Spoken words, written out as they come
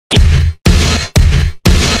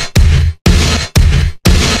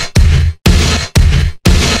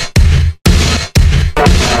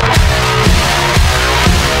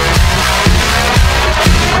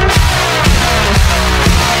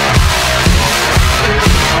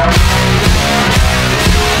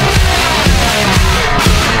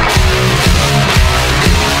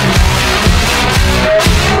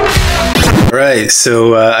Alright,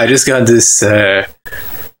 so I just got this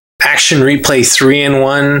Action Replay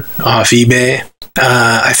 3-in-1 off eBay.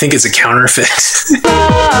 I think it's a counterfeit.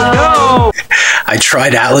 No! I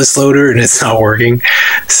tried ATLUS loader and it's not working.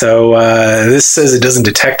 So this says it doesn't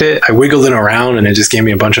detect it. I wiggled it around and it just gave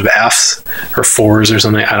me a bunch of F's or 4s or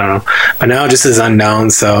something. I don't know. But now it just says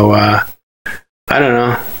unknown, so I don't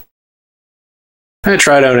know. I'm going to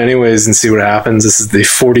try it out anyways and see what happens. This is the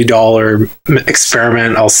 $40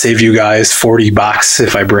 experiment. I'll save you guys $40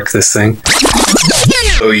 if I brick this thing.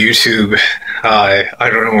 Oh, YouTube. Hi.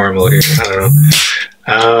 I don't know where I'm looking. I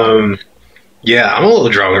don't know. Yeah, I'm a little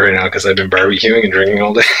drunk right now because I've been barbecuing and drinking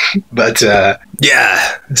all day. But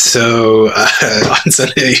yeah, so on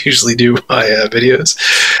Sunday I usually do my videos.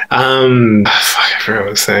 Fuck, I forgot what I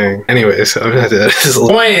was saying. Anyways, I'm gonna have to. The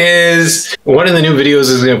point is, one of the new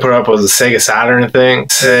videos I was gonna put up was the Sega Saturn thing.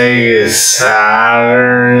 Sega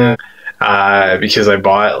Saturn, because I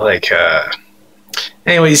bought like.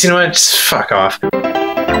 Anyways, you know what? Just fuck off.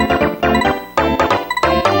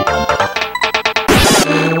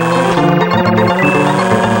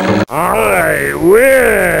 I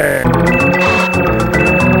win!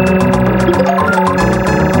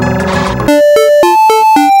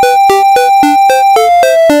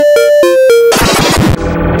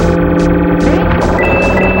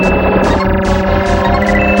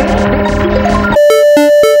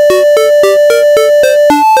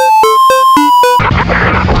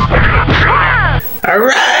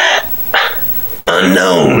 Alright!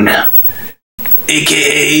 Unknown.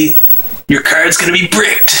 AKA, your card's gonna be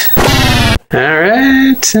bricked.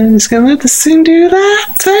 Alright, I'm just gonna let this thing do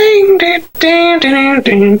that thing.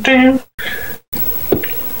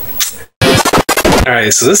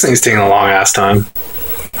 Alright, so this thing's taking a long ass time.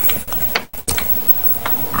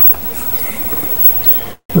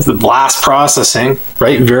 This is the blast processing.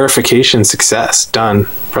 Right verification success. Done.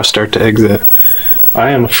 Press start to exit. I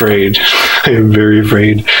am afraid. I am very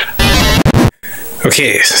afraid.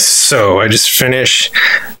 Okay, so I just finished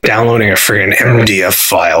downloading a friggin' MDF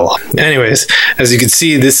file. Anyways, as you can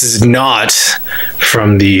see, this is not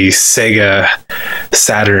from the Sega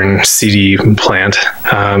Saturn CD plant.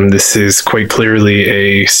 This is quite clearly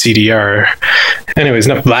a CDR. Anyways,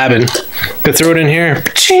 enough blabbing. Gonna throw it in here.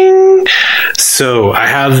 Ching! So I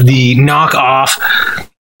have the knockoff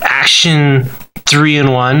Action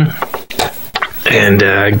 3-in-1. And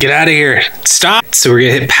get out of here. Stop. So we're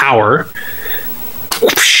gonna hit power.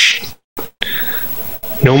 Whoosh.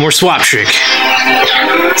 No more swap trick.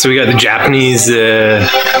 So we got the Japanese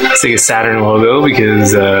Sega Saturn logo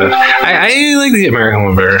because I like the American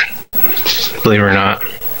one better, believe it or not.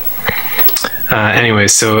 Anyway,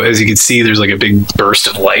 so as you can see, there's like a big burst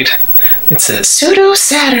of light. It says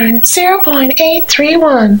PseudoSaturn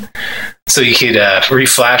 0.831. So you could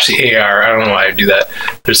reflash the AR. I don't know why I do that.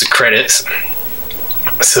 There's the credits.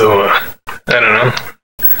 So I don't know.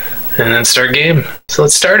 And then start game. So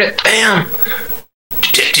let's start it. Bam!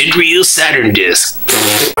 Detected real Saturn disc.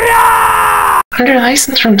 Under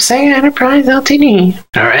license from Sega Enterprise Ltd.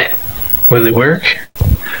 Alright. Will it work?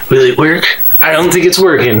 Will it work? I don't think it's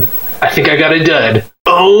working. I think I got a dud.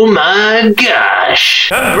 Oh my gosh!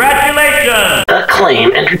 Congratulations!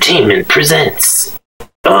 Acclaim Entertainment presents.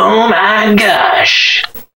 Oh my gosh!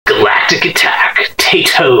 Galactic Attack.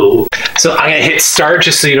 Tato. So I'm gonna hit start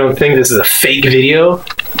just so you don't think this is a fake video.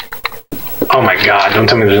 Oh my god, don't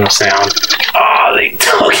tell me there's no sound. Oh, they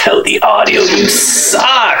took out the audio, you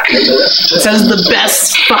suck! This has the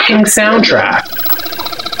best fucking soundtrack.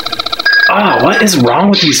 Oh, what is wrong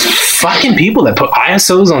with these fucking people that put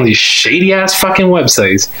ISOs on these shady ass fucking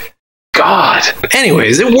websites? God.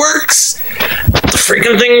 Anyways, it works! The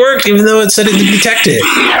freaking thing worked even though it said it didn't detect it.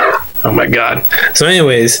 Oh my god. So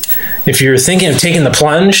anyways, if you're thinking of taking the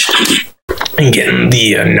plunge and getting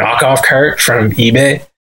the knockoff cart from eBay,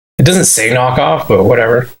 it doesn't say knockoff, but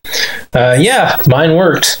whatever. Yeah, mine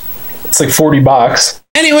worked. It's like $40.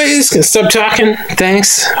 Anyways, gonna stop talking.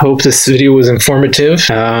 Thanks. Hope this video was informative.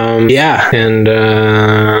 Yeah, and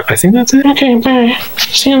I think that's it. Okay, bye.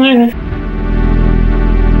 See you later.